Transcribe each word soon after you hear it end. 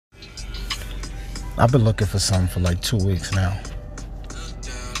I've been looking for something for like 2 weeks now.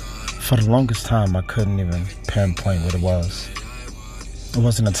 For the longest time, I couldn't even pinpoint what it was. It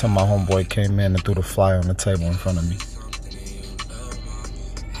wasn't until my homeboy came in and threw the flyer on the table in front of me.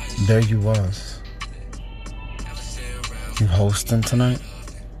 There you was. You hosting tonight?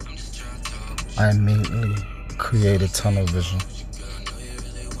 I immediately created tunnel vision.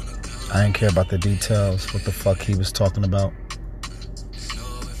 I didn't care about the details, what the fuck he was talking about.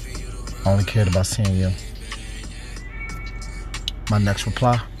 I only cared about seeing you. My next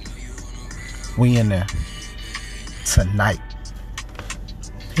reply, we in there tonight.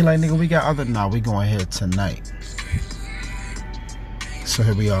 He like, nigga, we got other, nah, we going here tonight. So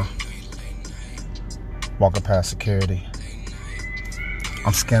here we are, walking past security.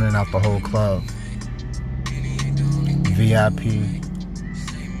 I'm scanning out the whole club. VIP,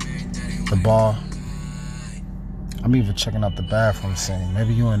 the bar. I'm even checking out the bathroom scene.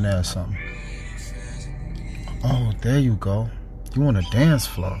 Maybe you in there or something. Oh, there you go. You on a dance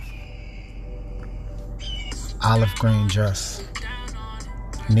floor. Olive green dress.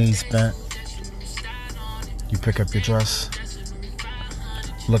 Knees bent. You pick up your dress.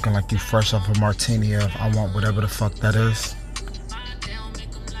 Looking like you fresh off a martini of I want whatever the fuck that is.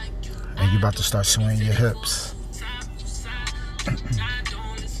 And you about to start swinging your hips.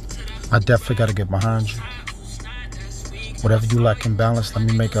 I definitely gotta get behind you. Whatever you lack in balance, let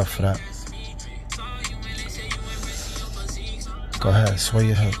me make up for that. Go ahead, sway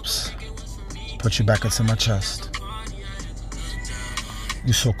your hips. Put you back into my chest.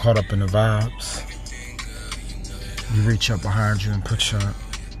 You so caught up in the vibes. You reach up behind you and put your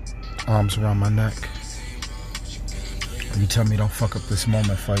arms around my neck. You tell me don't fuck up this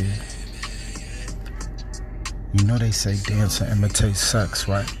moment for you. You know they say dancing imitates sex,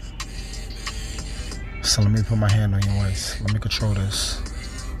 right? So let me put my hand on your waist. Let me control this.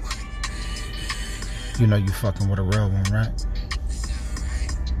 You know you fucking with a real one, right?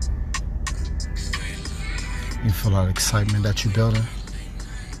 You feel that excitement that you building?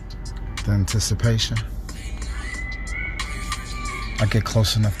 The anticipation? I get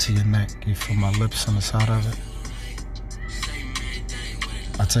close enough to your neck. You feel my lips on the side of it?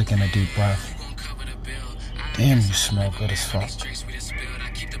 I take in a deep breath. Damn, you smell good as fuck.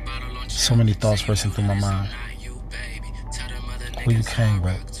 So many thoughts racing through my mind. Who you came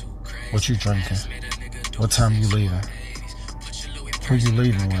with? What you drinking? What time you leaving? Who you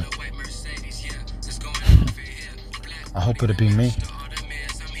leaving with? I hope it'll be me.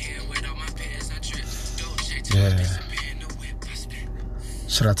 Yeah.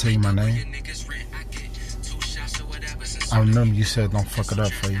 Should I tell you my name? I remember you said don't fuck it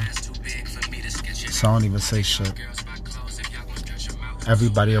up for you. So I don't even say shit.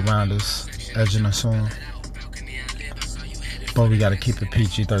 Everybody around us edging us on. But we gotta keep it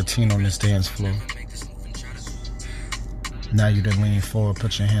PG-13 on this dance floor. Now you done lean forward,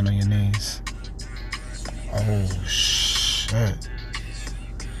 put your hand on your knees. Oh shit.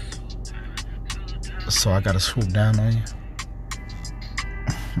 So I gotta swoop down on you?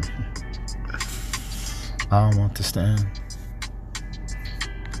 I don't want this to end.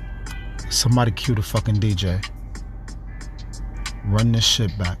 Somebody cue the fucking DJ. Run this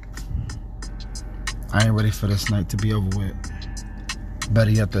shit back. I ain't ready for this night to be over with.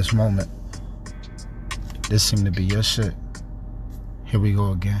 Better yet, this moment. This seemed to be your shit. Here we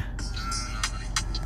go again.